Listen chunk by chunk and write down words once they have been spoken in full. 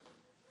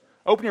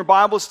Open your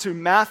Bibles to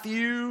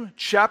Matthew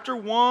chapter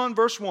 1,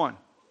 verse 1.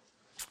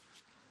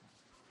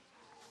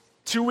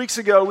 2 weeks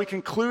ago, we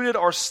concluded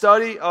our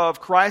study of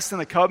Christ and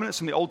the covenants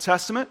from the Old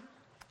Testament.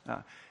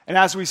 And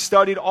as we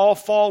studied all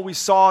fall, we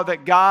saw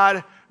that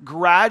God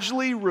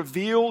gradually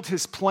revealed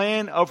his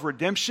plan of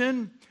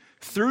redemption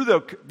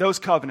through those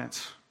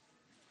covenants.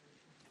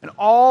 And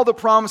all the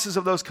promises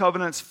of those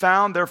covenants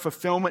found their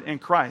fulfillment in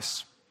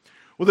Christ.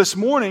 Well, this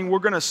morning, we're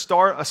going to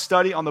start a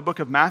study on the book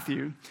of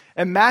Matthew.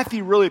 And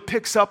Matthew really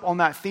picks up on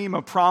that theme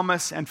of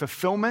promise and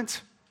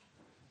fulfillment.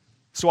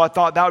 So I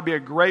thought that would be a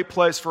great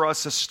place for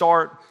us to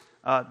start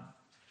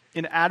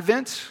in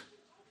Advent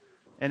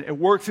and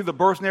work through the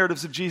birth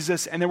narratives of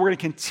Jesus. And then we're going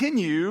to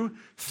continue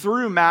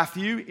through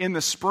Matthew in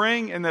the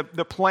spring. And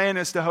the plan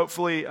is to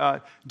hopefully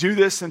do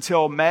this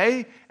until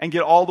May and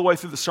get all the way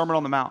through the Sermon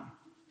on the Mount.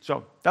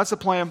 So that's the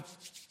plan.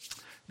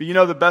 But you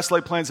know the best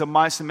laid plans of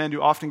mice and men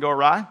do often go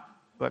awry.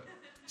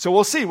 So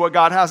we'll see what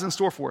God has in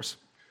store for us.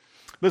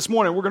 This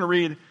morning, we're going to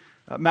read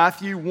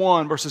Matthew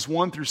 1, verses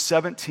 1 through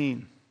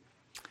 17.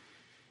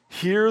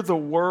 Hear the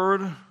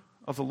word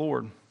of the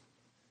Lord.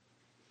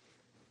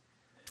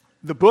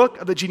 The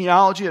book of the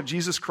genealogy of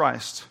Jesus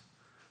Christ,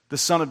 the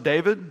son of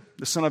David,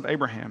 the son of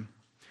Abraham.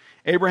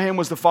 Abraham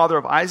was the father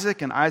of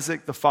Isaac, and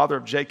Isaac the father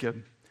of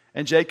Jacob,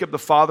 and Jacob the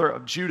father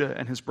of Judah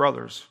and his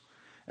brothers,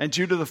 and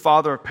Judah the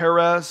father of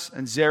Perez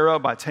and Zerah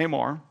by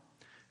Tamar,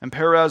 and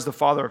Perez the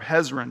father of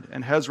Hezron,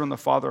 and Hezron the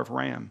father of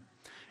Ram,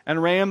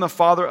 and Ram the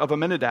father of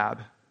Amminadab,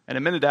 and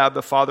Amminadab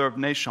the father of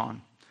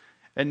Nahshon,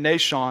 and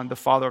Nahshon the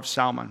father of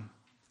Salmon,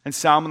 and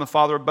Salmon the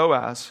father of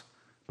Boaz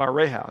by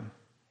Rahab,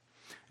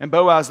 and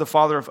Boaz the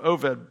father of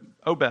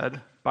Obed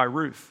by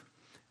Ruth,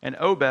 and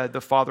Obed the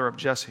father of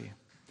Jesse,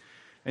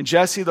 and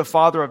Jesse the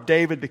father of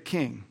David the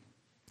king,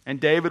 and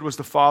David was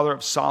the father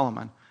of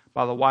Solomon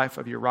by the wife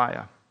of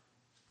Uriah,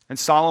 and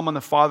Solomon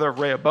the father of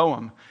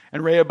Rehoboam,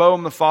 and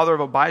Rehoboam the father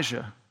of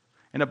Abijah,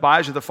 and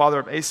Abijah the father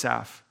of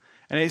Asaph,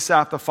 and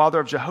Asaph the father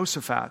of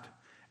Jehoshaphat,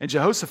 and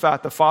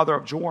Jehoshaphat the father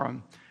of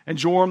Joram, and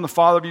Joram the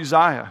father of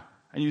Uzziah,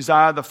 and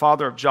Uzziah the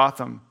father of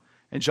Jotham,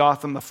 and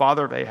Jotham the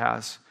father of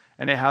Ahaz,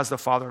 and Ahaz the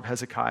father of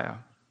Hezekiah,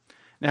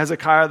 and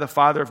Hezekiah the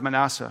father of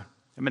Manasseh,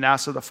 and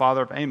Manasseh the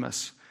father of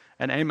Amos,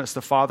 and Amos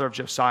the father of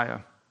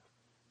Josiah,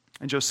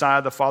 and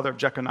Josiah the father of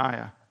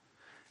Jeconiah,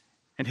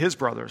 and his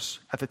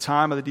brothers at the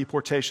time of the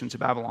deportation to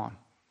Babylon.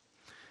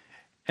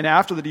 And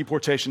after the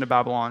deportation to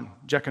Babylon,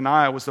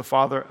 Jeconiah was the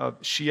father of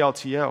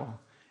Shealtiel,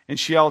 and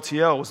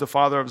Shealtiel was the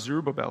father of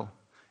Zerubbabel,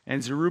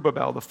 and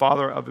Zerubbabel the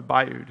father of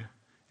Abiud,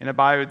 and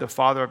Abiud the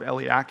father of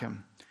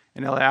Eliakim,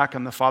 and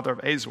Eliakim the father of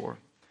Azor,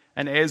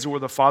 and Azor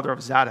the father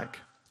of Zadok,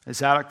 and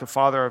Zadok the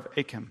father of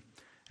Achim,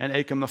 and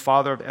Achim the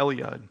father of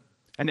Eliud,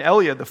 and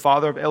Eliud the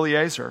father of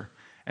Eleazar,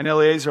 and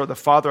Eleazar the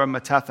father of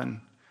Mattathan,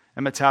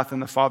 and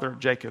Mattathan the father of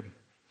Jacob,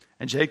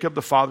 and Jacob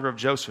the father of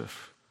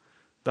Joseph,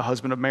 the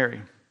husband of Mary,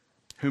 of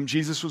whom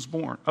Jesus was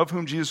born,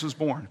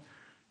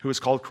 who is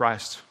called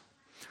Christ.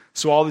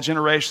 So all the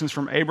generations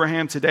from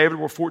Abraham to David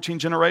were 14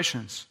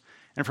 generations,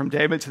 and from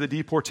David to the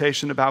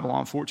deportation to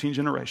Babylon, 14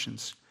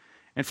 generations,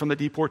 and from the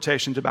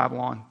deportation to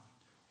Babylon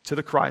to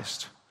the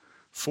Christ,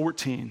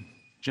 14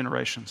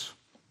 generations.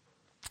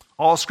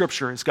 All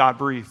Scripture is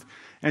God-breathed,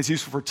 and is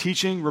useful for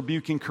teaching,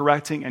 rebuking,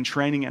 correcting, and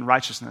training in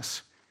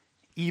righteousness,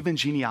 even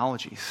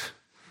genealogies.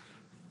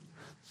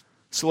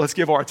 So let's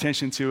give our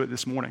attention to it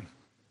this morning.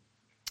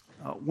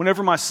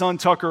 Whenever my son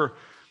Tucker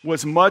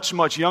was much,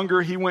 much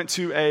younger, he went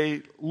to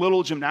a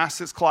little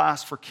gymnastics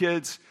class for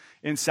kids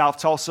in South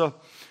Tulsa.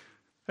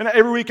 And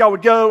every week I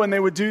would go and they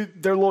would do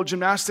their little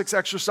gymnastics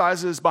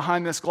exercises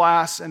behind this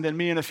glass. And then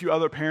me and a few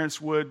other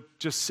parents would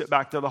just sit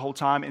back there the whole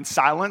time in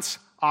silence,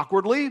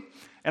 awkwardly.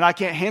 And I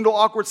can't handle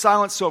awkward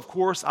silence. So of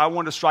course I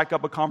wanted to strike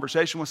up a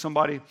conversation with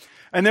somebody.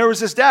 And there was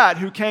this dad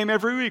who came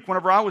every week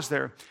whenever I was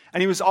there.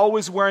 And he was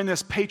always wearing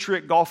this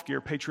Patriot golf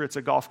gear. Patriot's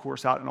a golf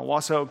course out in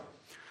Owasso.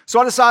 So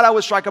I decided I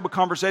would strike up a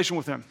conversation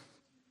with him.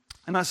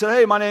 And I said,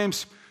 hey, my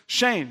name's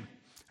Shane.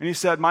 And he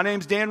said, my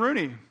name's Dan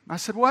Rooney. I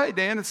said, well, hey,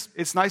 Dan,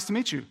 it's nice to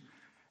meet you.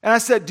 And I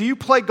said, do you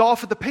play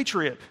golf at the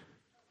Patriot?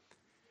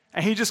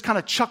 And he just kind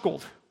of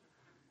chuckled.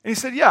 And he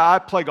said, yeah, I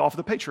play golf at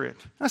the Patriot.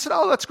 And I said,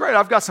 oh, that's great.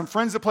 I've got some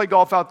friends that play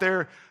golf out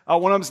there.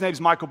 One of them's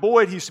name's Michael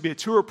Boyd. He used to be a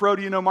tour pro.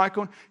 Do you know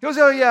Michael? He goes,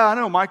 oh, yeah, I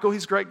know Michael.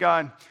 He's a great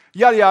guy. And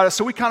yada, yada.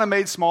 So we kind of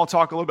made small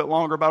talk a little bit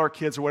longer about our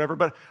kids or whatever.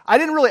 But I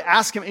didn't really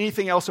ask him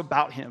anything else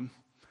about him.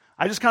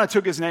 I just kind of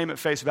took his name at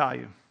face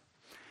value.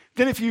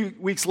 Then a few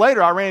weeks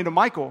later, I ran into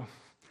Michael.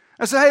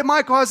 I said, hey,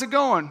 Michael, how's it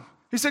going?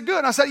 He said, good.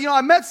 And I said,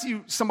 I met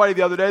somebody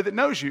the other day that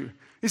knows you.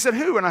 He said,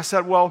 who? And I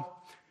said,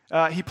 well,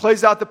 he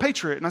plays out the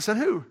Patriot. And I said,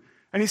 who?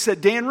 And he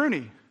said, Dan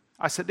Rooney.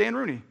 I said, Dan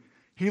Rooney.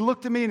 He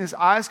looked at me and his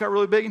eyes got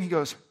really big and he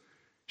goes,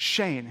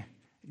 Shane,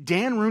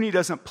 Dan Rooney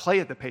doesn't play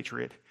at the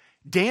Patriot.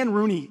 Dan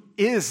Rooney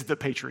is the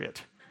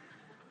Patriot.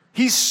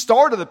 He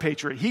started the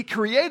Patriot. He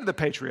created the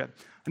Patriot.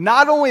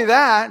 Not only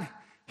that,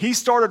 he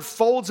started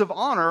Folds of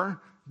Honor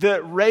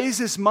that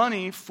raises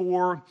money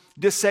for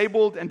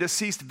disabled and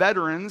deceased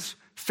veterans,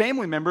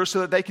 family members, so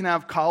that they can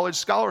have college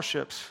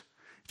scholarships.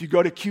 If If you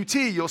go to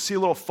QT, you'll see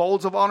little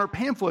folds of honor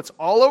pamphlets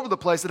all over the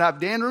place that have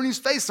Dan Rooney's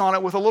face on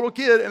it with a little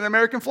kid and an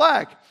American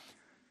flag.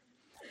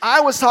 I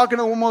was talking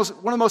to one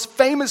of the most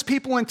famous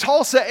people in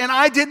Tulsa, and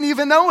I didn't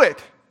even know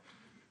it.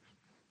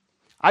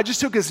 I just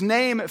took his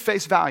name at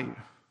face value.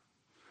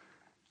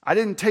 I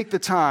didn't take the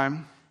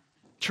time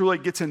to really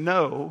get to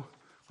know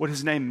what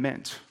his name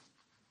meant.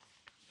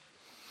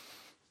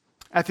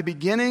 At the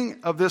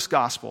beginning of this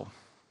gospel,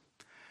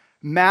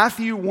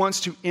 Matthew wants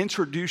to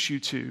introduce you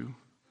to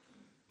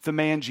the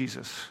man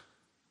Jesus.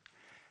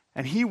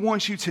 And he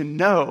wants you to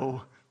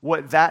know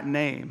what that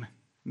name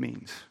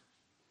means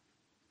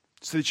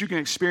so that you can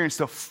experience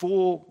the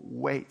full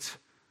weight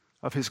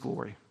of his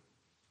glory.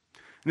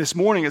 And this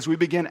morning, as we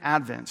begin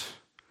Advent,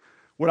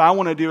 what I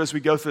want to do as we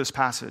go through this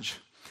passage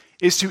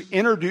is to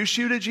introduce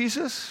you to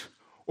Jesus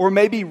or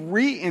maybe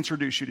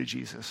reintroduce you to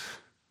Jesus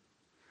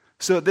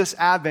so that this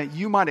Advent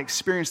you might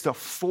experience the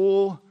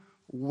full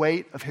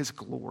weight of his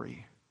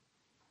glory.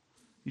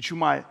 That you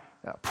might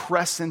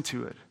press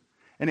into it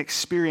and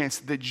experience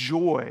the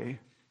joy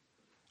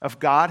of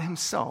God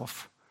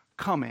himself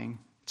coming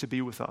to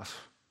be with us.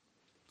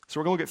 So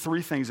we're going to look at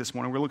three things this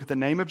morning. We're going to look at the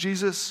name of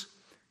Jesus,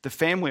 the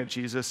family of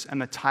Jesus,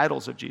 and the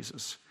titles of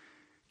Jesus.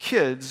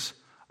 Kids,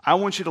 I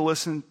want you to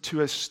listen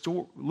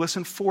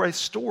for a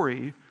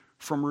story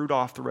from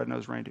Rudolph the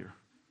Red-Nosed Reindeer.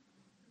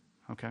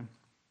 Okay?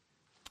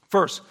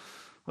 First,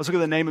 let's look at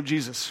the name of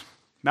Jesus.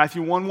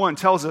 Matthew 1:1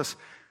 tells us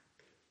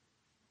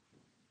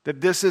that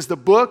this is the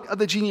book of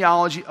the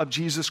genealogy of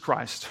Jesus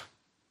Christ.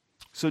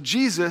 So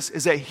Jesus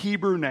is a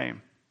Hebrew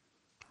name,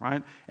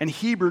 right? In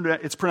Hebrew,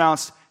 it's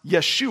pronounced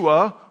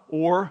Yeshua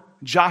or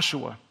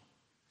Joshua.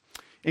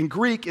 In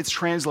Greek, it's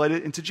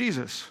translated into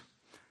Jesus.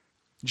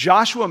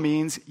 Joshua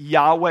means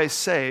Yahweh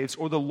saves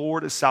or the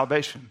Lord is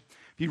salvation.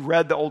 If you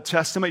read the Old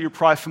Testament, you're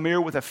probably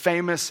familiar with a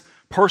famous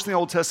person in the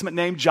Old Testament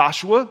named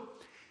Joshua.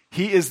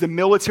 He is the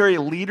military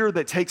leader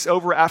that takes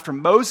over after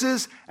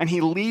Moses, and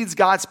he leads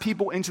God's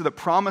people into the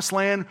promised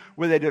land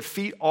where they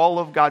defeat all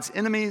of God's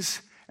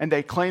enemies, and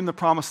they claim the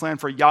promised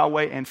land for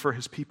Yahweh and for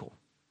his people.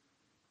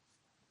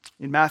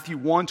 In Matthew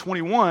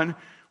 1:21,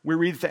 we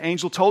read that the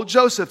angel told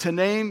Joseph to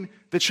name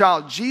the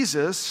child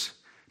Jesus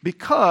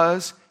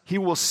because he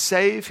will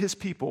save his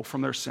people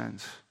from their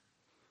sins.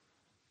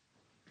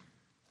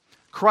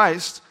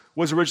 Christ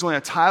was originally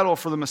a title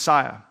for the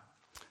Messiah,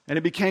 and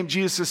it became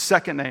Jesus'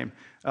 second name.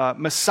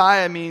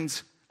 Messiah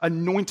means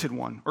anointed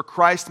one, or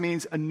Christ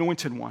means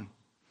anointed one.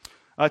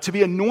 To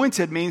be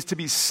anointed means to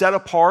be set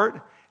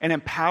apart and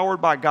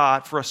empowered by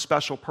God for a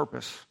special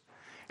purpose.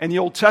 In the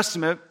Old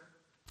Testament,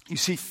 you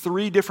see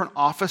three different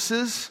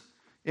offices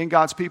in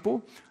God's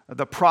people: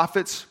 the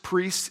prophets,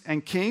 priests,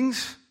 and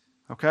kings.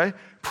 Okay?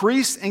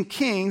 Priests and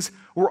kings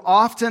were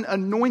often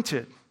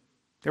anointed.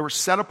 They were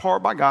set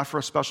apart by God for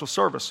a special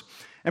service.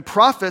 And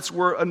prophets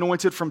were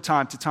anointed from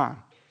time to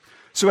time.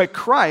 So a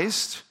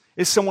Christ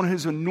is someone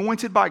who's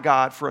anointed by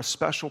God for a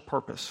special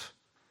purpose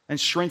and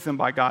strengthened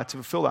by God to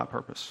fulfill that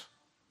purpose.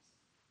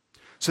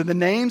 So the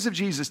names of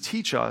Jesus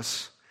teach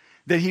us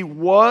that he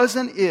was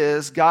and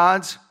is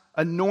God's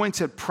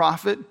anointed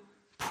prophet,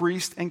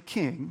 priest, and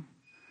king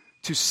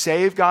to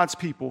save God's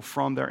people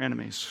from their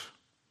enemies.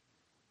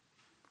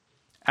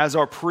 As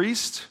our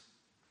priest,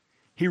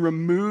 he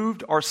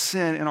removed our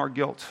sin and our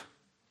guilt.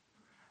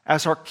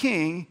 As our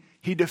king,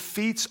 he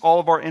defeats all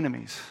of our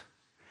enemies.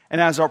 And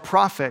as our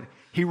prophet,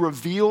 he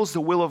reveals the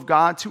will of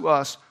God to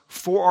us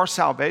for our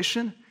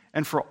salvation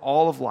and for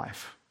all of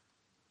life.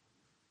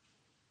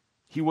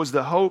 He was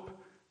the hope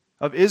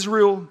of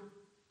Israel,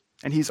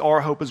 and he's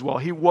our hope as well.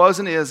 He was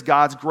and is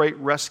God's great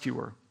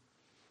rescuer.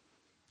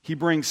 He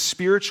brings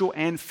spiritual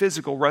and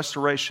physical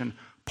restoration,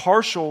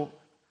 partial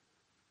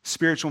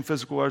spiritual and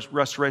physical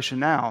restoration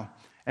now,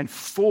 and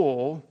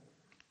full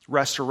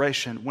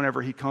restoration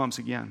whenever he comes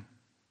again.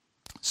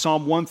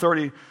 Psalm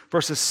 130,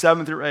 verses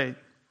 7 through 8,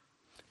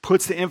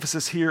 puts the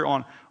emphasis here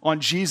on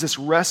Jesus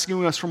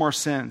rescuing us from our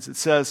sins. It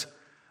says,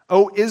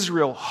 "O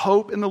Israel,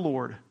 hope in the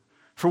Lord,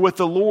 for with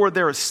the Lord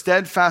there is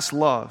steadfast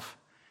love,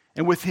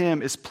 and with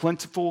him is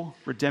plentiful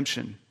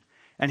redemption,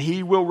 and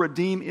he will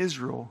redeem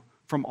Israel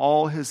from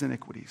all his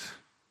iniquities."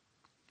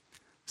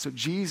 So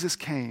Jesus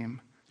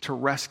came to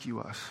rescue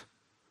us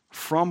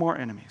from our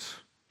enemies.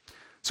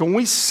 So when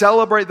we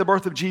celebrate the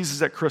birth of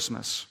Jesus at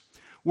Christmas,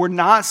 we're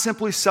not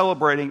simply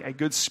celebrating a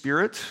good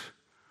spirit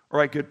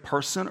or a good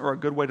person or a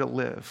good way to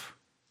live.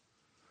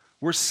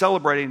 We're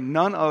celebrating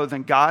none other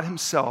than God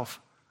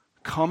himself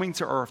coming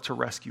to earth to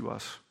rescue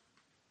us.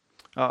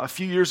 A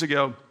few years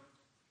ago,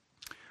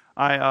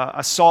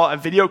 I saw a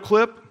video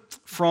clip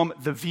from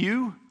The View. I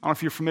don't know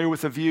if you're familiar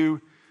with The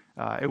View.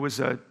 It was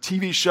a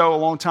TV show a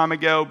long time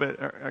ago, but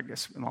I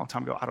guess a long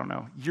time ago, I don't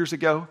know, years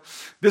ago.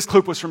 This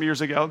clip was from years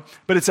ago,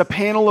 but it's a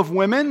panel of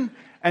women,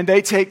 and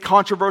they take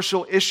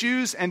controversial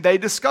issues and they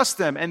discuss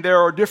them. And there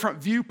are different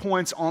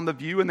viewpoints on The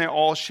View, and they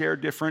all share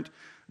different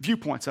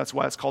viewpoints. That's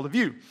why it's called The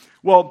View.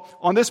 Well,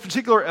 on this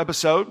particular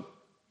episode,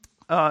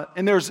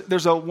 and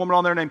there's a woman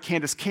on there named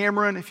Candace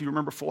Cameron, if you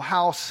remember Full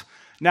House.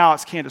 Now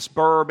it's Candace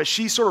Burr, but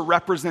she sort of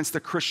represents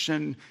the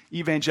Christian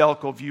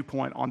evangelical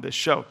viewpoint on this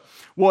show.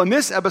 Well, in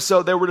this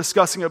episode, they were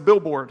discussing a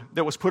billboard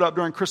that was put up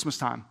during Christmas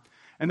time.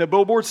 And the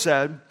billboard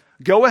said,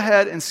 "Go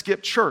ahead and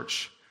skip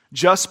church.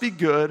 Just be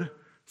good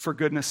for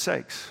goodness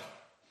sakes."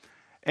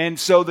 And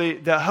so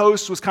the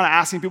host was kind of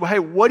asking people, hey,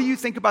 what do you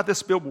think about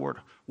this billboard?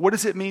 What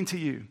does it mean to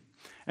you?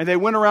 And they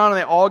went around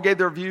and they all gave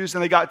their views,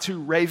 and they got to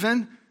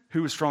Raven,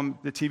 who was from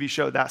the TV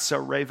show That's So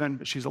Raven,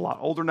 but she's a lot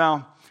older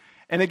now.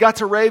 And they got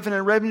to Raven,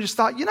 and Raven just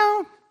thought,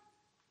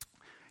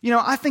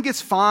 I think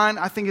it's fine.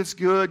 I think it's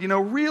good.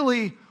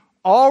 Really,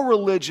 all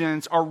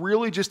religions are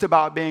really just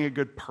about being a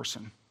good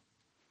person.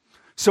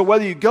 So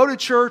whether you go to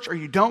church or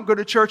you don't go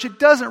to church, it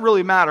doesn't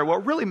really matter.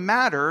 What really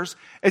matters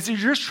is that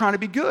you're just trying to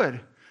be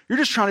good. You're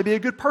just trying to be a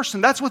good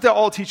person. That's what they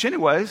all teach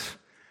anyways.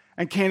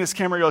 And Candace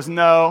Cameron goes,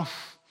 no,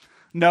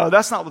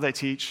 that's not what they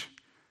teach.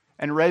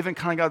 And Raven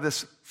kind of got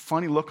this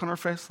funny look on her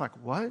face, like,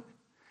 what?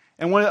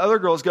 And one of the other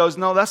girls goes,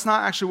 no, that's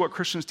not actually what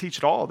Christians teach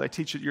at all. They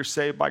teach that you're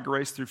saved by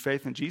grace through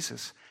faith in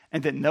Jesus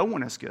and that no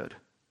one is good.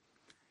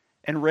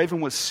 And Raven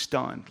was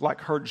stunned,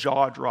 like her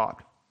jaw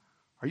dropped.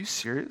 Are you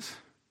serious?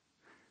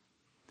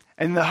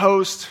 And the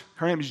host,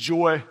 her name is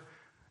Joy.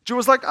 Joy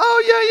was like,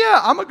 oh,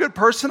 yeah, I'm a good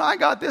person. I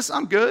got this.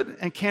 I'm good.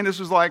 And Candace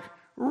was like,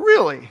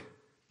 really?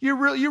 You're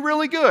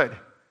really good?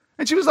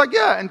 And she was like,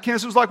 yeah. And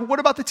Candace was like, well, what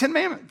about the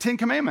 10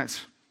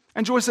 Commandments?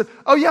 And Joy said,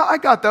 oh, yeah, I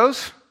got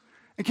those.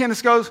 And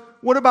Candace goes,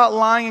 what about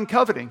lying and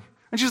coveting?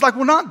 And she's like,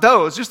 well, not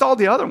those, just all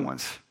the other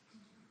ones.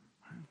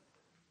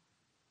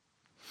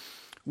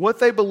 What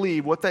they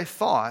believed, what they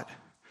thought,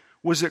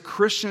 was that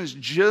Christians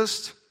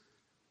just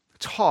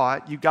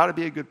taught you got to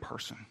be a good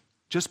person.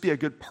 Just be a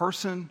good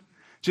person.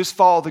 Just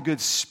follow the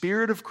good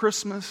spirit of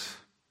Christmas,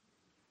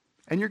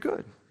 and you're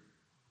good.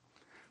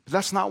 But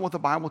that's not what the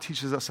Bible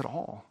teaches us at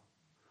all.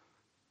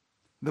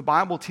 The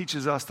Bible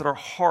teaches us that our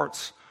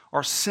hearts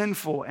are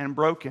sinful and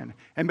broken.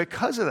 And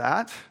because of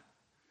that,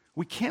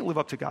 we can't live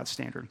up to God's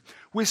standard.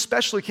 We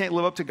especially can't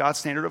live up to God's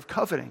standard of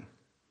coveting.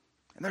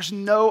 And there's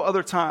no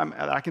other time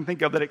that I can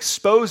think of that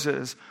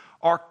exposes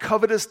our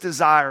covetous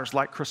desires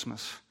like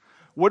Christmas.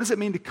 What does it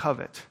mean to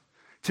covet?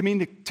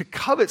 To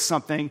covet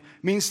something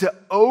means to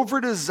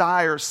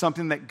over-desire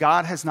something that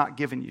God has not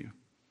given you,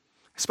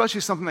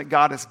 especially something that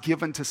God has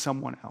given to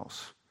someone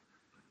else.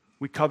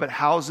 We covet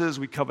houses,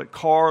 we covet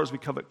cars, we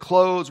covet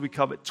clothes, we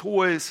covet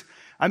toys.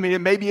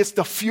 Maybe it's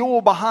the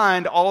fuel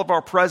behind all of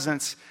our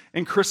presents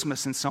in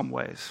Christmas in some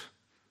ways,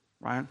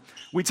 right?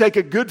 We take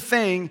a good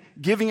thing,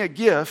 giving a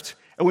gift,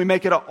 and we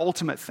make it an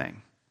ultimate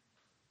thing.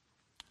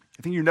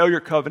 I think you're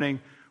coveting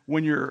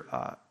when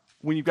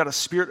you've got a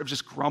spirit of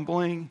just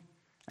grumbling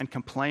and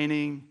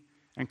complaining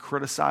and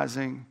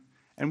criticizing,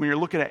 and when you're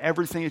looking at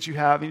everything that you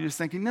have and you're just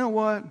thinking, you know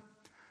what?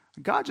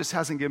 God just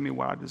hasn't given me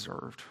what I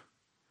deserved.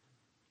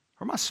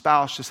 Or my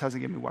spouse just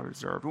hasn't given me what I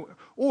deserved.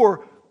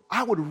 Or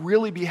I would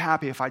really be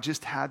happy if I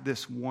just had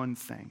this one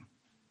thing.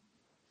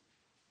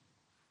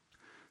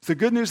 So the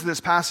good news of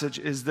this passage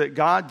is that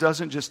God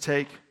doesn't just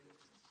take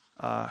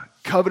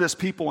covetous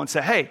people and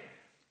say, hey,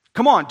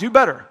 come on, do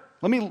better.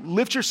 Let me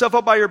lift yourself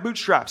up by your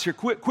bootstraps. Here,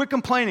 quit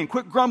complaining,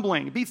 quit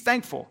grumbling, be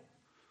thankful.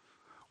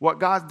 What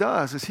God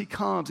does is he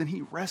comes and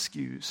he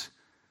rescues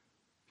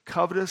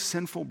covetous,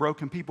 sinful,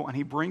 broken people, and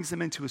he brings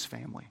them into his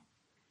family.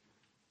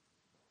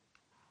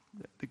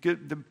 The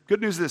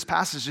good news of this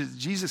passage is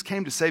Jesus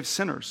came to save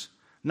sinners,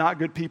 not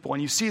good people.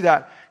 And you see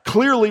that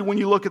clearly when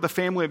you look at the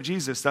family of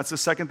Jesus. That's the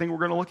second thing we're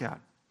going to look at.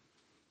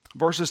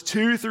 Verses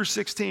 2 through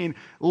 16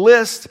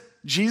 list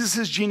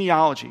Jesus'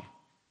 genealogy.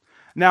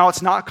 Now,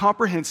 it's not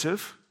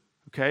comprehensive.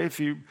 Okay, if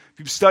you've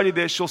studied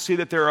this, you'll see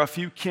that there are a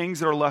few kings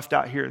that are left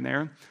out here and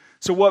there.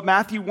 So what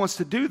Matthew wants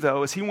to do,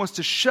 though, is he wants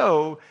to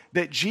show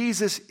that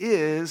Jesus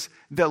is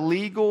the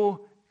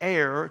legal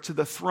heir to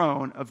the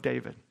throne of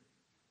David.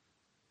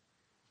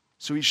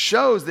 So he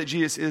shows that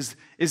Jesus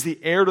is the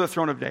heir to the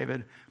throne of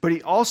David, but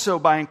he also,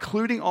 by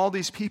including all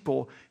these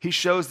people, he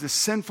shows the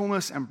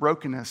sinfulness and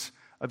brokenness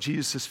of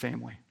Jesus'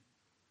 family.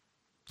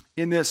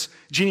 In this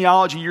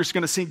genealogy, you're just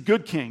going to see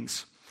good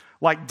kings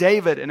like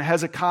David and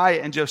Hezekiah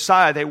and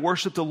Josiah. They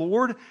worshiped the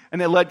Lord, and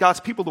they led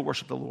God's people to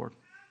worship the Lord.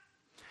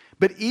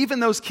 But even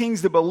those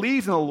kings that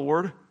believed in the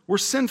Lord were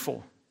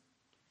sinful.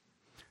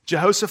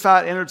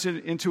 Jehoshaphat entered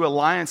into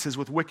alliances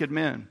with wicked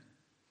men.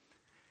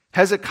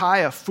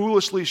 Hezekiah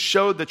foolishly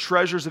showed the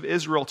treasures of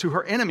Israel to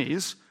her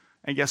enemies,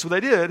 and guess what they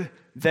did?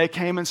 They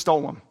came and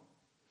stole them.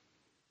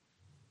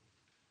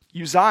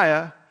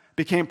 Uzziah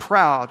became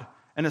proud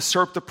and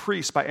usurped the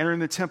priests by entering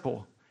the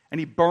temple,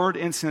 and he burned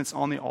incense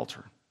on the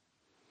altar.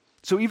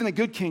 So even the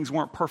good kings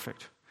weren't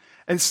perfect.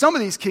 And some of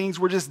these kings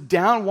were just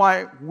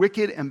downright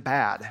wicked and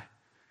bad.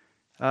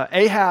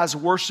 Ahaz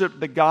worshiped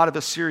the god of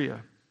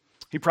Assyria.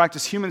 He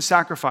practiced human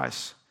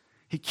sacrifice.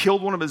 He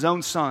killed one of his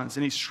own sons,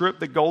 and he stripped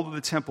the gold of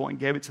the temple and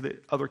gave it to the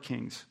other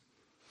kings.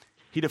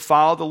 He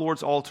defiled the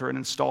Lord's altar and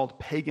installed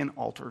pagan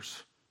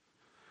altars.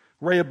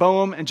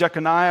 Rehoboam and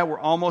Jeconiah were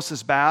almost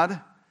as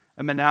bad,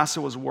 and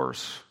Manasseh was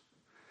worse.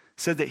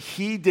 Said that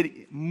he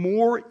did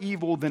more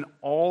evil than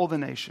all the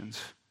nations.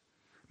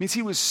 means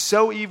he was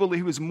so evil that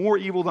he was more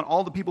evil than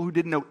all the people who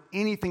didn't know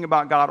anything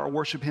about God or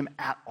worship him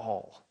at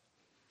all.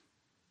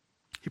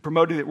 He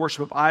promoted the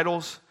worship of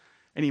idols,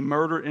 and he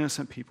murdered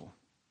innocent people.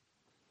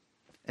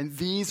 And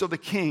these are the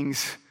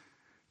kings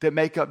that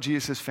make up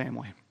Jesus'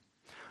 family.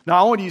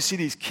 Not only do you see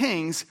these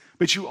kings,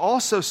 but you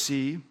also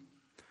see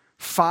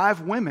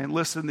 5 women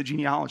listed in the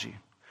genealogy,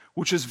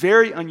 which is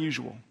very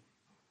unusual.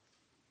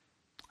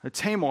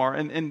 Tamar,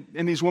 and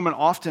these women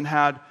often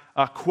had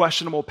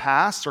questionable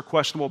pasts or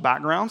questionable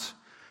backgrounds.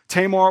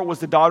 Tamar was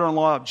the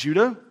daughter-in-law of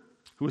Judah,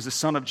 who was the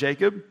son of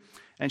Jacob,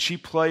 and she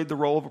played the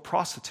role of a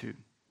prostitute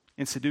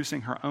in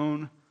seducing her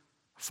own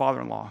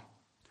father-in-law.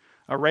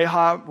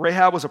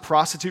 Rahab was a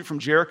prostitute from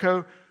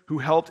Jericho who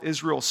helped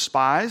Israel's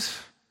spies.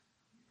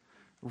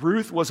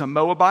 Ruth was a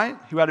Moabite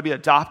who had to be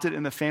adopted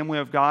in the family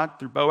of God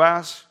through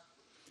Boaz.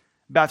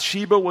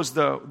 Bathsheba was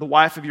the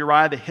wife of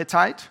Uriah the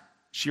Hittite.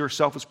 She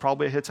herself was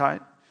probably a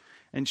Hittite.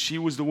 And she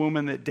was the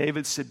woman that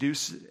David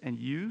seduced and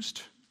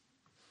used.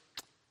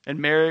 And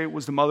Mary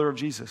was the mother of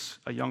Jesus,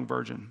 a young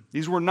virgin.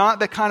 These were not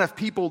the kind of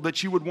people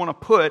that you would want to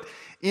put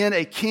in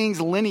a king's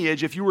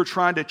lineage if you were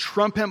trying to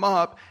trump him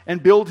up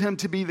and build him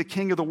to be the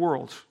king of the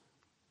world.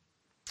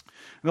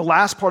 And the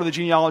last part of the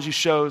genealogy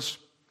shows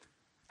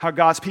how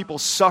God's people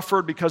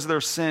suffered because of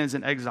their sins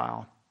in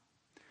exile.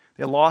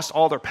 They lost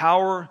all their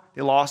power,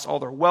 they lost all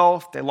their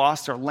wealth, they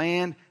lost their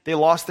land, they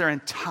lost their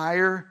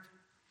entire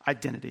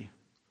identity.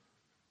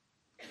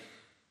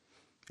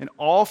 And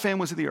all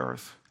families of the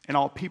earth and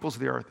all peoples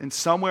of the earth, in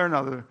some way or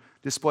another,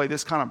 display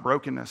this kind of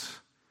brokenness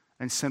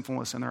and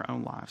sinfulness in their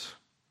own lives.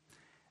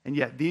 And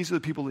yet, these are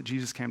the people that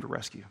Jesus came to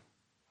rescue.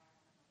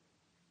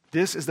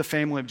 This is the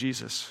family of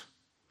Jesus.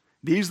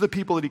 These are the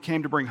people that he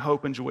came to bring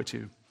hope and joy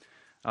to.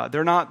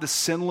 They're not the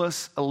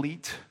sinless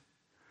elite.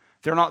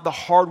 They're not the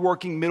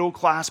hardworking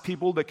middle-class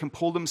people that can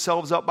pull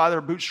themselves up by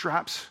their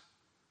bootstraps.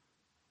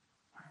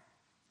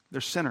 They're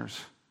sinners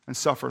and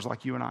sufferers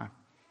like you and I.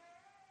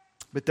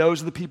 But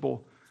those are the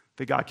people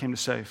that God came to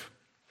save.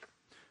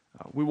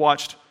 We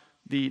watched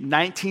the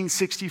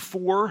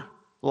 1964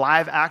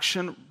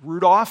 live-action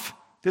Rudolph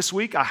this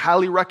week. I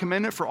highly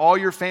recommend it for all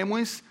your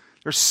families.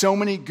 There's so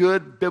many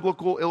good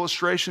biblical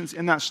illustrations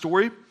in that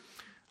story.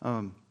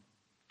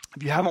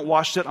 If you haven't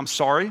watched it, I'm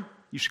sorry.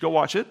 You should go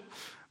watch it.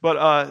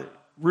 But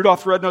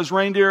Rudolph the Red-Nosed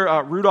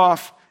Reindeer,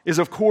 Rudolph is,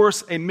 of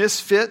course, a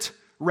misfit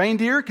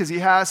reindeer because he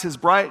has his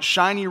bright,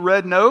 shiny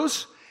red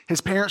nose. His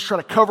parents try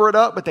to cover it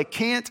up, but they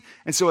can't.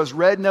 And so his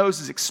red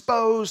nose is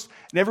exposed,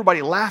 and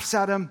everybody laughs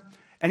at him.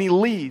 And he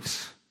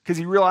leaves because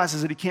he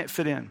realizes that he can't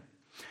fit in.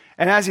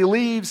 And as he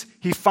leaves,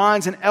 he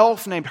finds an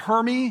elf named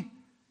Hermie.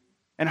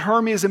 And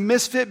Hermie is a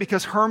misfit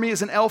because Hermie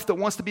is an elf that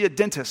wants to be a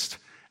dentist.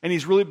 And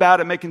he's really bad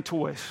at making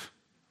toys.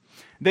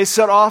 They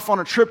set off on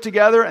a trip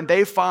together, and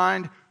they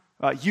find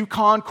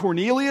Yukon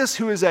Cornelius,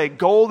 who is a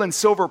gold and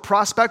silver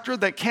prospector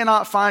that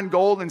cannot find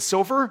gold and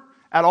silver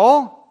at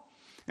all.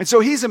 And so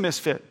he's a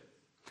misfit.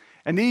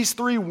 And these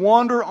 3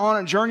 wander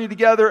on a journey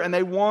together, and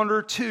they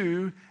wander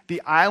to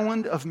the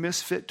island of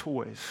misfit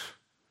toys.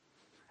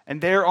 And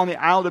there on the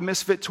island of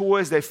misfit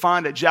toys, they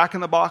find a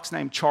jack-in-the-box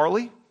named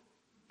Charlie.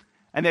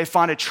 And they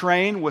find a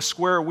train with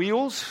square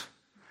wheels.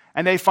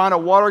 And they find a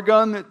water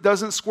gun that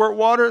doesn't squirt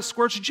water, it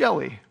squirts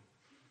jelly.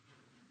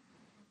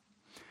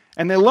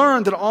 And they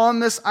learn that on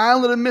this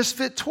island of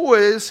misfit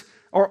toys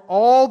are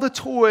all the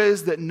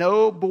toys that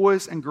no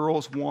boys and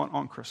girls want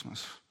on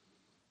Christmas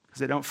because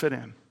they don't fit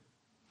in.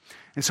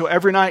 And so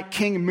every night,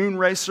 King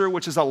Moonracer,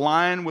 which is a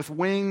lion with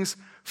wings,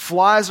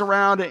 flies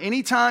around, and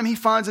anytime he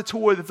finds a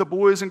toy that the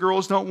boys and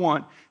girls don't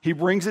want, he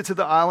brings it to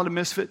the island of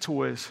misfit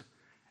toys,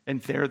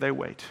 and there they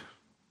wait.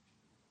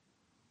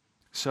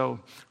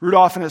 So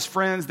Rudolph and his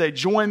friends, they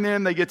join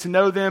them, they get to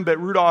know them, but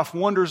Rudolph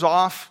wanders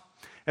off.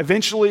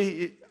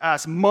 Eventually,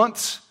 as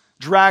months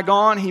drag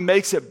on, he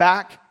makes it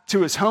back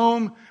to his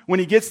home. When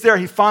he gets there,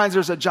 he finds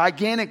there's a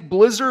gigantic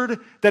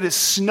blizzard that has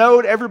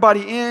snowed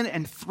everybody in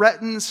and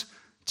threatens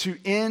to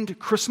end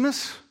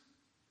Christmas.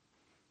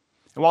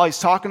 And while he's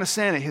talking to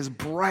Santa, his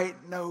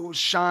bright nose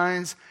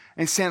shines,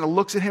 and Santa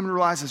looks at him and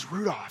realizes,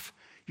 Rudolph,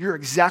 you're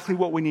exactly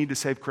what we need to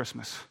save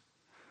Christmas.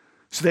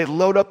 So they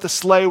load up the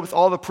sleigh with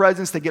all the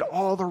presents, they get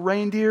all the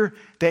reindeer,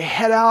 they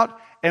head out,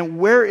 and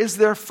where is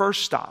their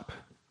first stop?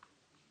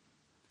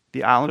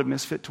 The island of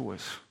misfit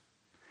toys.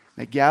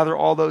 They gather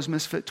all those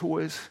misfit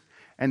toys,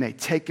 and they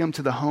take them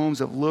to the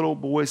homes of little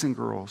boys and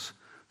girls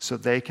so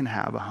they can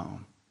have a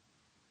home.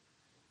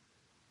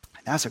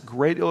 That's a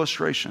great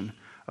illustration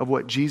of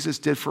what Jesus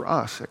did for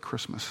us at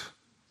Christmas.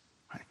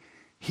 Right?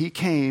 He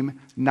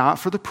came not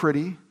for the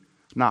pretty,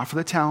 not for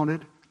the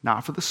talented,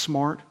 not for the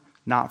smart,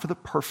 not for the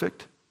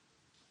perfect.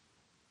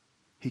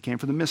 He came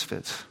for the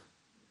misfits.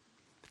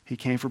 He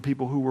came for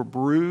people who were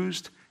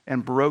bruised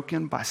and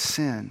broken by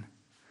sin,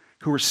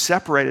 who were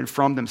separated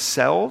from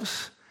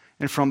themselves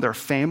and from their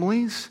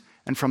families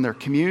and from their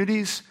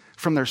communities,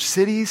 from their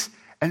cities,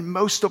 and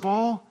most of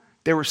all,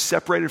 they were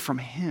separated from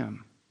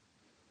him.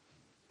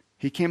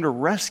 He came to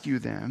rescue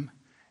them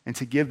and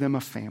to give them a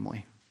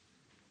family,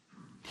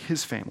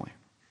 his family.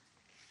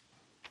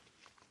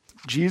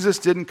 Jesus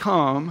didn't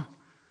come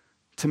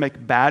to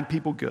make bad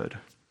people good.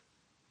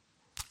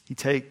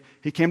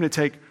 He came to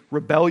take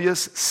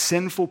rebellious,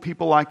 sinful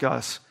people like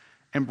us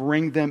and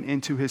bring them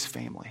into his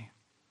family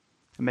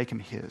and make him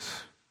his.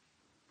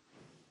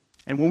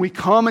 And when we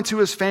come into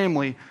his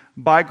family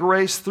by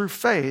grace through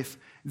faith,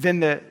 then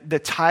the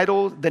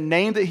title, the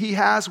name that he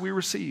has, we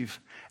receive.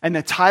 And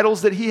the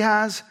titles that he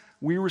has,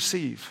 we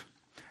receive.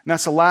 And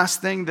that's the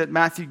last thing that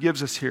Matthew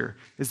gives us here,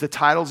 is the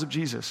titles of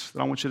Jesus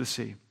that I want you to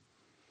see.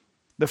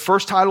 The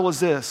first title is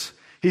this.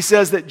 He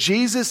says that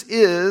Jesus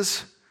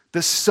is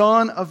the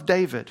Son of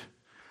David.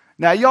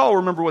 Now, y'all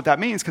remember what that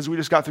means because we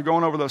just got through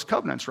going over those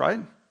covenants, right?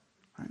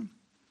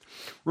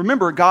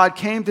 Remember, God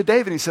came to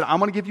David and he said, I'm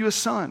going to give you a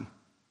son.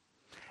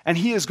 And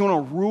he is going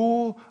to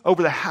rule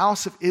over the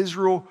house of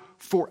Israel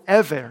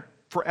forever.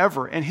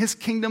 And his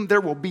kingdom,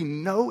 there will be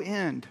no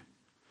end.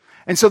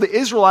 And so the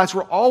Israelites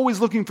were always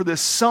looking for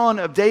this son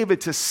of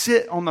David to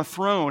sit on the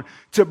throne,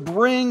 to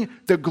bring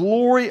the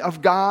glory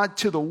of God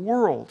to the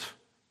world.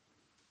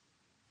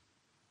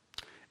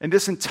 And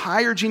this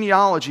entire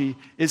genealogy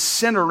is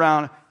centered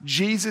around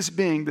Jesus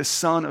being the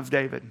son of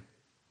David.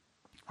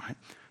 Right?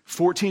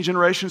 14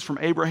 generations from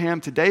Abraham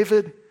to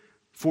David,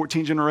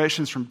 14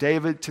 generations from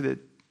David to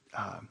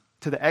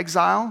the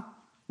exile,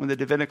 when the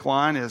Davidic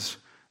line is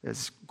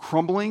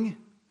crumbling,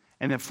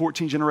 and then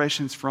 14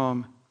 generations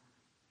from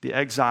the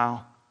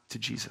exile to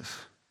Jesus.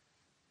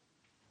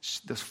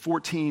 Those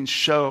 14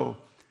 show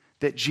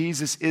that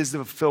Jesus is the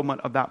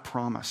fulfillment of that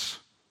promise,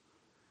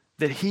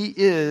 that he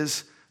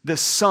is the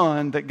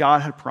son that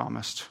God had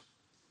promised.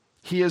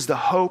 He is the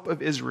hope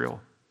of Israel.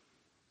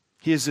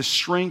 He is the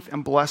strength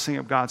and blessing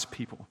of God's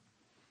people.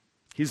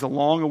 He's the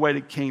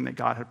long-awaited king that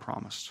God had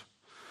promised.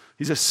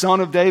 He's a son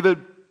of David.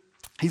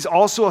 He's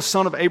also a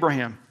son of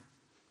Abraham,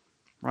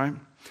 right?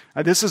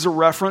 Now, this is a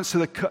reference to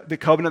the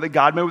covenant that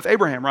God made with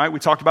Abraham, right? We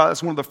talked about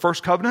that's one of the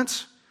first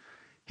covenants.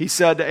 He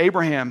said to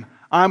Abraham,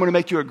 I'm going to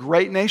make you a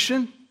great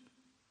nation.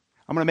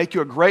 I'm going to make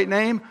you a great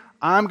name.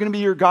 I'm going to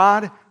be your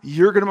God.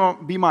 You're going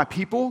to be my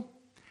people.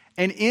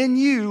 And in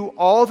you,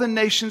 all the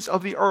nations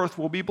of the earth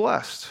will be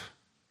blessed.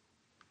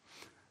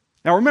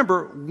 Now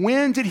remember,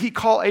 when did he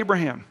call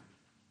Abraham?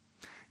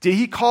 Did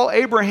he call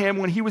Abraham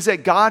when he was a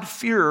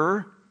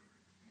God-fearer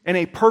and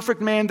a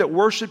perfect man that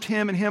worshiped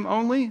him and him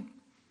only?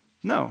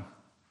 No.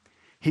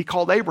 He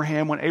called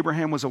Abraham when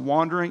Abraham was a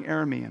wandering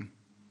Aramean,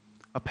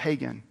 a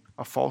pagan,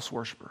 a false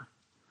worshiper.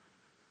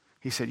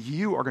 He said,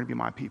 you are going to be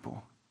my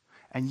people,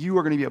 and you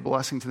are going to be a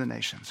blessing to the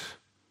nations.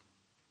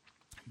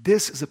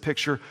 This is a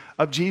picture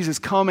of Jesus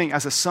coming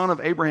as a son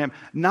of Abraham,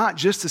 not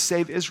just to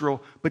save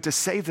Israel, but to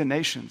save the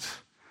nations,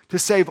 to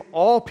save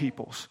all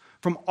peoples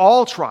from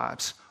all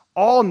tribes,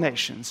 all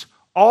nations,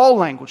 all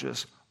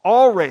languages,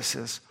 all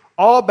races,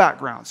 all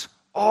backgrounds,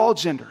 all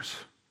genders.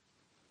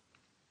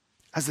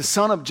 As the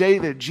son of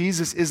David,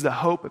 Jesus is the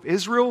hope of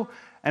Israel,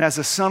 and as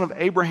the son of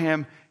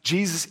Abraham,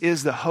 Jesus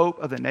is the hope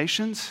of the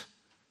nations.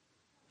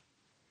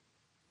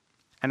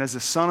 And as the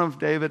son of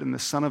David and the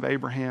son of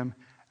Abraham,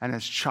 and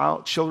as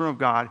children of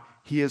God,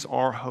 he is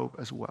our hope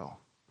as well.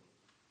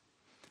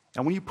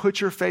 And when you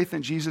put your faith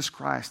in Jesus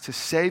Christ to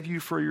save you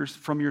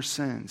from your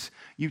sins,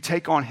 you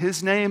take on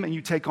his name and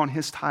you take on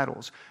his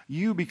titles.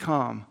 You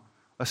become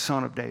a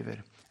son of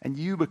David, and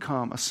you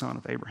become a son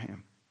of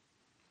Abraham.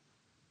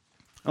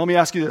 Now, let me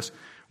ask you this.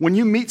 When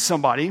you meet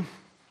somebody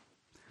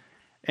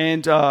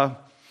and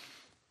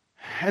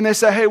they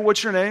say, hey,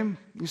 what's your name?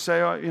 You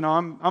say,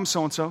 I'm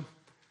so-and-so.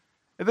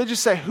 If they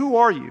just say, who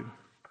are you?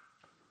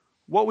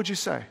 What would you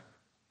say?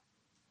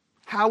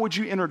 How would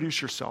you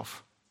introduce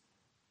yourself?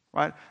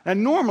 Right?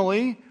 And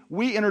normally,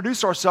 we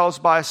introduce ourselves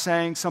by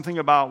saying something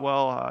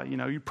about,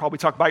 you probably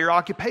talk about your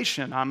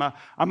occupation. I'm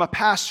a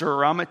pastor,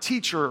 or I'm a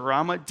teacher, or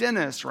I'm a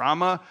dentist, or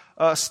I'm a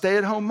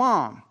stay-at-home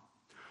mom.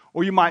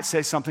 Or you might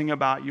say something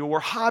about your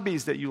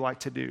hobbies that you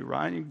like to do,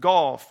 right?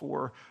 Golf,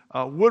 or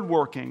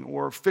woodworking,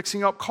 or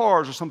fixing up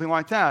cars, or something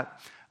like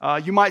that.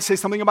 You might say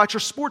something about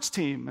your sports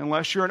team,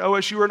 unless you're an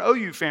OSU or an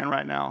OU fan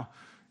right now.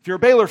 If you're a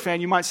Baylor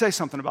fan, you might say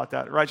something about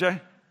that, right, Jay?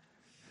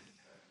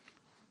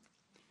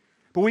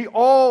 But we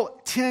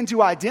all tend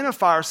to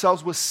identify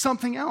ourselves with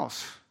something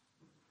else.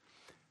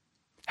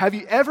 Have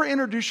you ever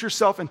introduced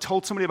yourself and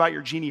told somebody about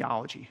your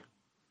genealogy?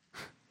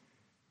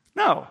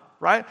 No,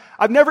 right?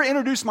 I've never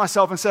introduced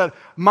myself and said,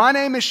 my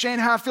name is Shane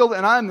Hatfield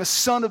and I'm the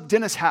son of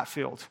Dennis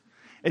Hatfield.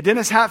 And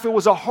Dennis Hatfield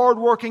was a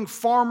hardworking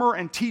farmer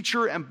and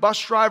teacher and bus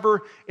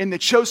driver in the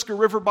Choska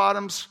River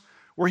bottoms,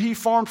 where he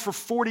farmed for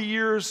 40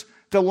 years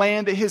the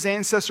land that his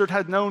ancestors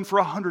had known for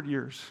 100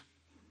 years.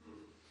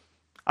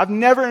 I've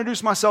never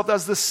introduced myself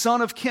as the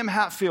son of Kim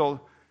Hatfield,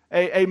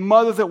 a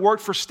mother that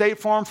worked for State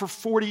Farm for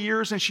 40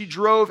 years, and she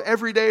drove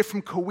every day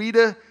from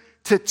Coweta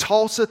to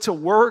Tulsa to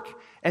work,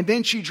 and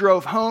then she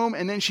drove home,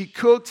 and then she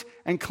cooked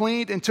and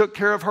cleaned and took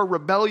care of her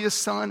rebellious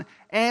son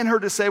and her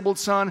disabled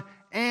son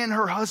and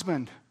her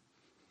husband.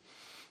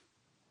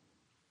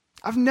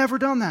 I've never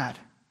done that.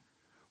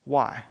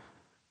 Why?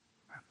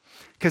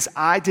 Because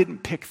I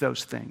didn't pick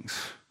those things.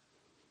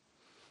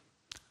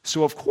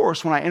 So, of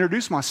course, when I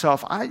introduce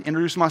myself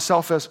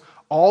as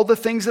all the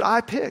things that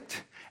I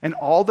picked and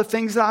all the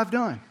things that I've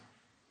done.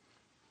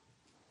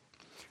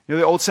 You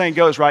know, the old saying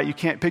goes, right? You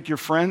can't pick your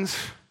friends,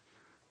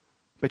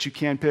 but you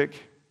can pick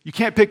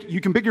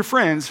your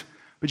friends,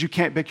 but you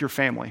can't pick your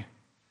family,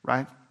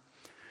 right?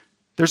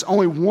 There's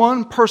only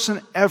one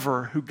person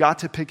ever who got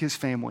to pick his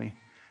family,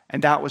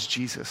 and that was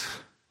Jesus.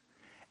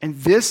 And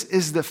this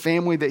is the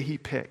family that he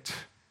picked.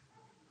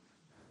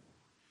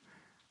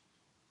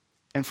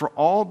 And for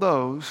all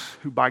those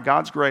who, by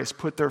God's grace,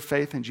 put their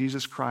faith in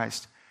Jesus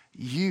Christ,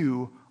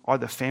 you are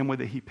the family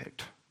that he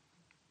picked.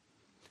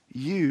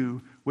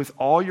 You, with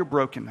all your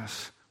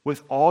brokenness,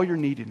 with all your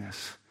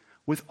neediness,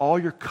 with all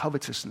your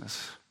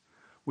covetousness,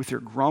 with your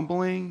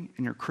grumbling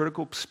and your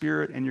critical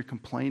spirit and your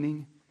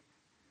complaining,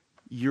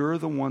 you're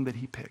the one that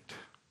he picked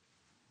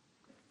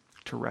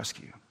to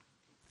rescue,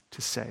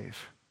 to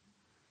save,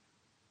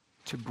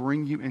 to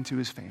bring you into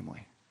his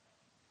family.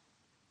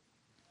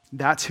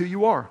 That's who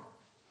you are.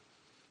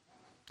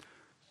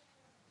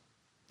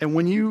 And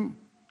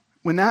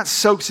when that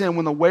soaks in,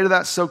 when the weight of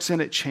that soaks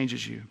in, it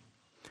changes you.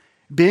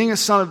 Being a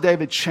son of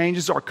David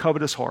changes our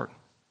covetous heart.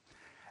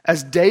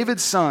 As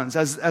David's sons,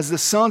 as the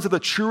sons of the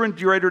true and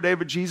greater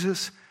David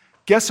Jesus,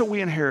 guess what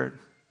we inherit?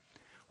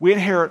 We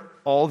inherit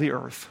all the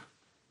earth.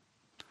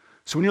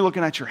 So when you're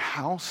looking at your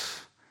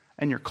house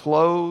and your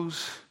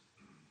clothes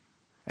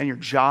and your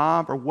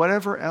job or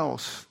whatever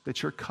else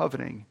that you're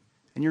coveting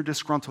and you're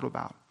disgruntled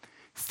about,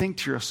 think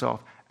to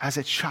yourself, as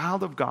a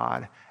child of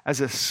God,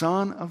 as a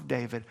son of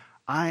David,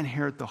 I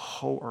inherit the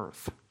whole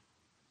earth.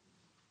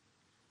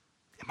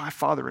 And my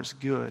Father is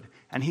good,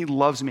 and he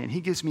loves me, and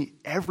he gives me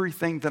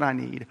everything that I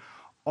need.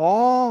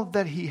 All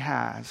that he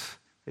has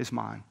is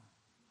mine.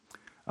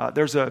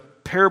 There's a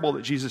parable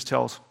that Jesus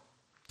tells.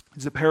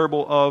 It's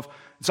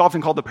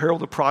often called the parable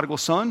of the prodigal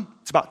son.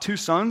 It's about two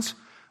sons.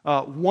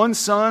 One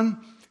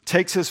son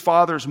takes his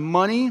father's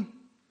money,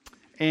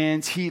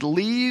 and he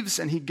leaves,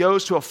 and he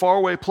goes to a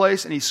faraway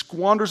place, and he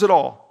squanders it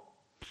all.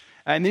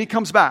 And then he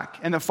comes back,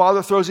 and the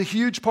father throws a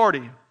huge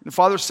party. The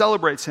father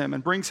celebrates him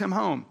and brings him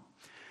home.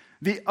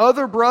 The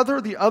other brother,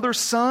 the other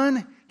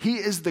son, he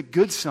is the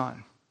good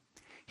son.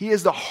 He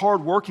is the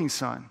hardworking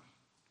son.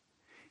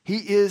 He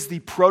is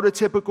the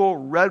prototypical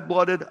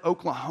red-blooded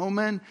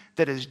Oklahoman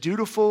that is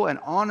dutiful and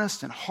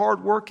honest and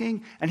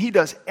hardworking, and he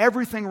does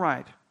everything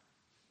right.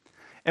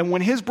 And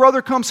when his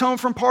brother comes home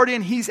from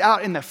partying, he's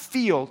out in the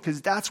field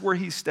because that's where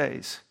he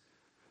stays.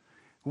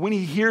 When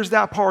he hears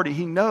that party,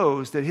 he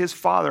knows that his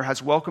father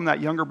has welcomed that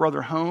younger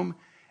brother home,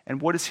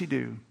 and what does he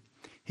do?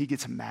 He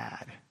gets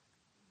mad.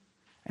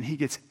 And he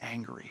gets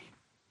angry.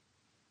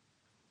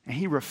 And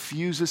he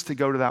refuses to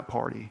go to that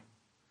party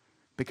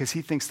because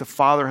he thinks the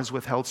father has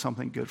withheld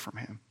something good from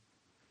him.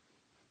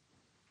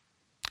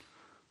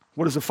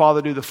 What does the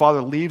father do? The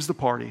father leaves the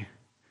party.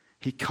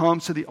 He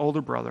comes to the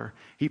older brother.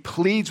 He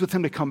pleads with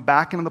him to come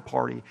back into the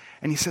party.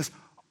 And he says,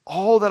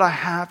 all that I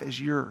have is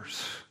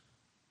yours.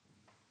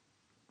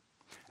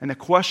 And the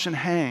question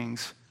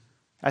hangs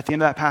at the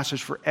end of that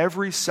passage for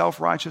every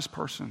self-righteous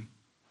person.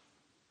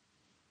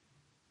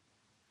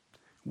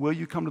 Will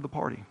you come to the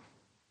party?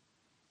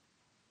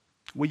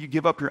 Will you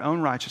give up your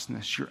own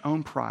righteousness, your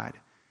own pride,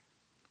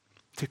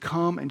 to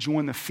come and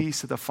join the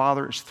feast that the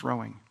Father is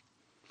throwing?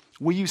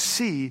 Will you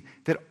see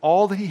that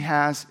all that he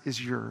has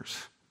is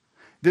yours?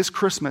 This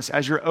Christmas,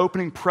 as you're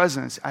opening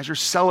presents, as you're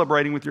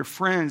celebrating with your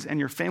friends and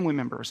your family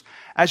members,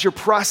 as you're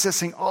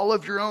processing all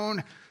of your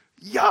own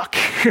yuck,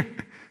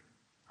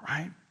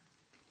 right?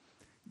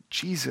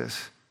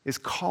 Jesus is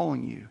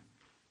calling you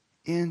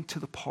into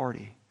the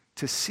party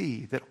to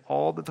see that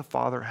all that the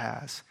Father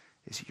has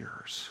is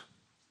yours.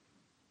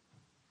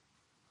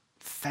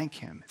 Thank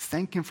him.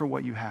 Thank him for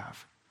what you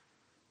have.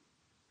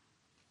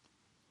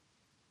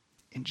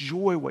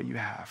 Enjoy what you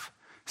have.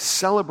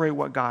 Celebrate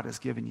what God has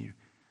given you.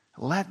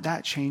 Let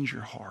that change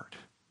your heart.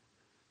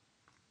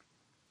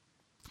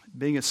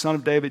 Being a son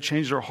of David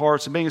changes our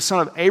hearts, and being a son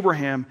of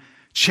Abraham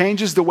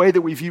changes the way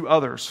that we view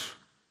others.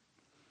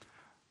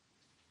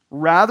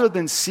 Rather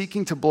than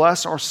seeking to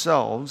bless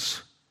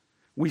ourselves,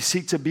 we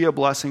seek to be a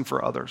blessing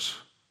for others.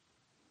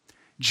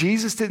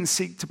 Jesus didn't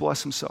seek to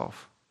bless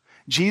himself.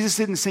 Jesus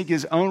didn't seek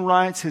his own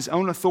rights, his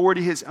own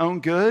authority, his own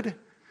good.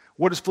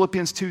 What does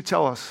Philippians 2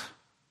 tell us?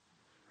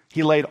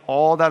 He laid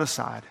all that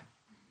aside,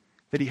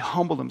 that he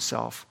humbled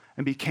himself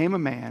and became a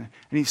man,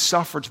 and he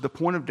suffered to the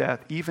point of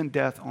death, even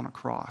death on a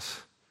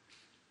cross.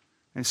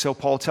 And so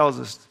Paul tells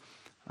us,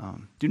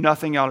 do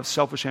nothing out of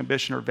selfish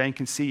ambition or vain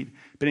conceit,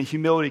 but in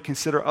humility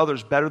consider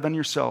others better than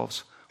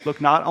yourselves. Look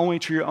not only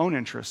to your own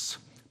interests,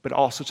 but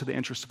also to the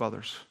interests of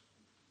others.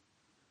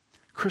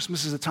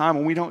 Christmas is a time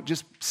when we don't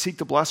just seek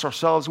to bless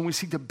ourselves, when we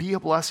seek to be a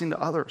blessing to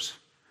others.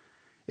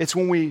 It's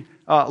when we,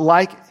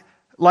 like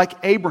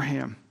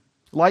Abraham,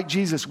 like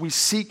Jesus, we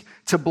seek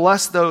to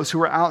bless those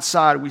who are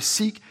outside. We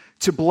seek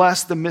to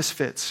bless the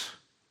misfits.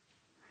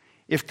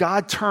 If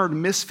God turned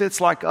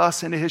misfits like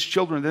us into his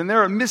children, then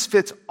there are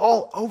misfits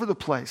all over the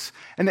place.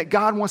 And that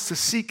God wants to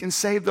seek and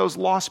save those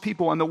lost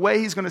people. And the way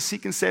he's going to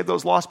seek and save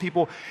those lost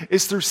people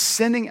is through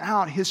sending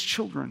out his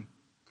children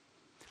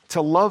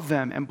to love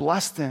them and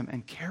bless them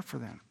and care for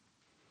them.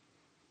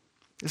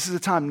 This is a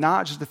time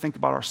not just to think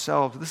about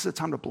ourselves, this is a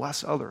time to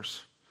bless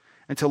others.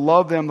 and to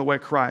love them the way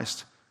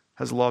Christ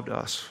has loved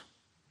us.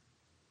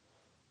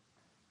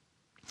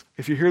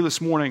 If you're here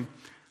this morning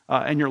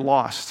and you're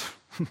lost,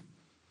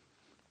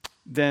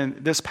 then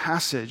this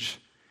passage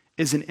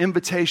is an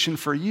invitation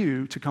for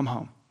you to come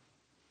home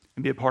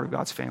and be a part of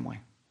God's family.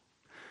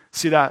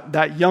 See,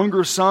 that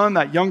younger son,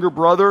 that younger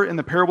brother in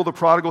the parable of the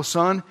prodigal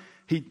son,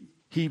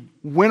 he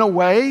went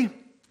away,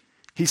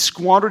 he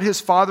squandered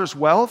his father's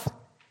wealth,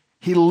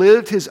 he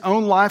lived his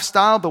own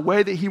lifestyle the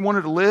way that he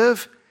wanted to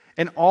live,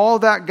 and all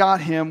that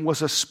got him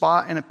was a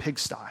spot in a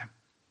pigsty.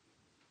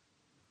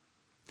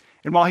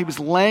 And while he was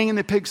laying in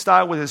the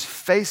pigsty with his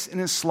face in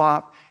his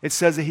slop, it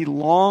says that he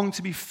longed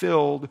to be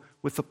filled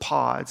with the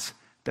pods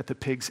that the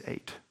pigs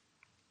ate.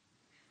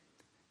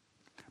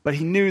 But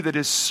he knew that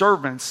his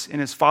servants in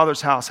his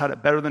father's house had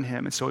it better than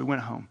him, and so he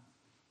went home.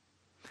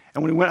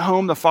 And when he went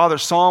home, the father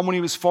saw him when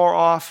he was far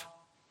off.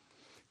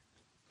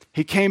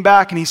 He came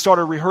back and he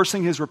started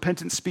rehearsing his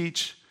repentant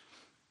speech.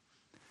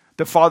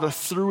 The father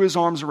threw his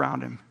arms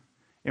around him,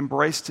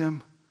 embraced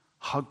him,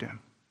 hugged him,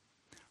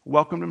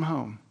 welcomed him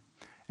home,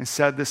 and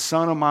said, "This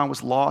son of mine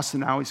was lost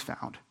and now he's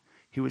found.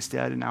 He was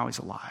dead and now he's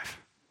alive."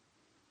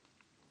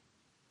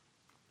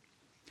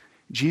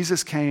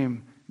 Jesus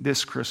came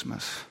this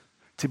Christmas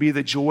to be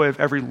the joy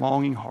of every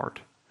longing heart.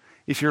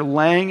 If you're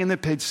laying in the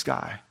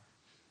pigsty,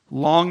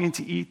 longing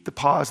to eat the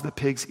pods the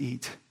pigs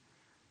eat,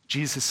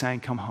 Jesus is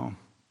saying, come home.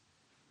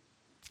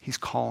 He's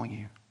calling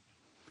you.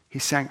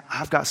 He's saying,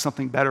 I've got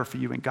something better for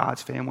you in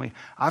God's family.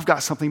 I've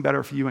got something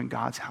better for you in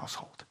God's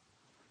household.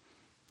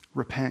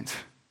 Repent.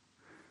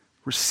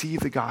 Receive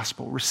the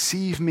gospel.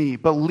 Receive me.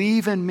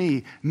 Believe in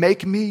me.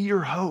 Make me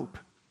your hope.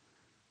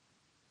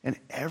 And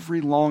every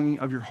longing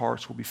of your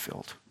hearts will be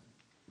filled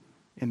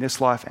in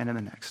this life and in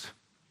the next.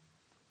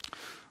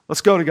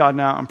 Let's go to God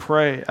now and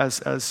pray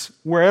as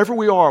wherever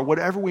we are,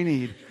 whatever we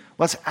need,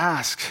 let's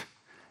ask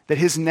that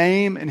his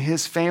name and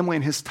his family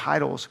and his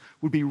titles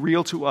would be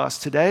real to us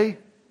today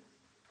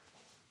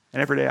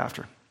and every day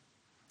after.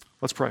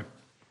 Let's pray.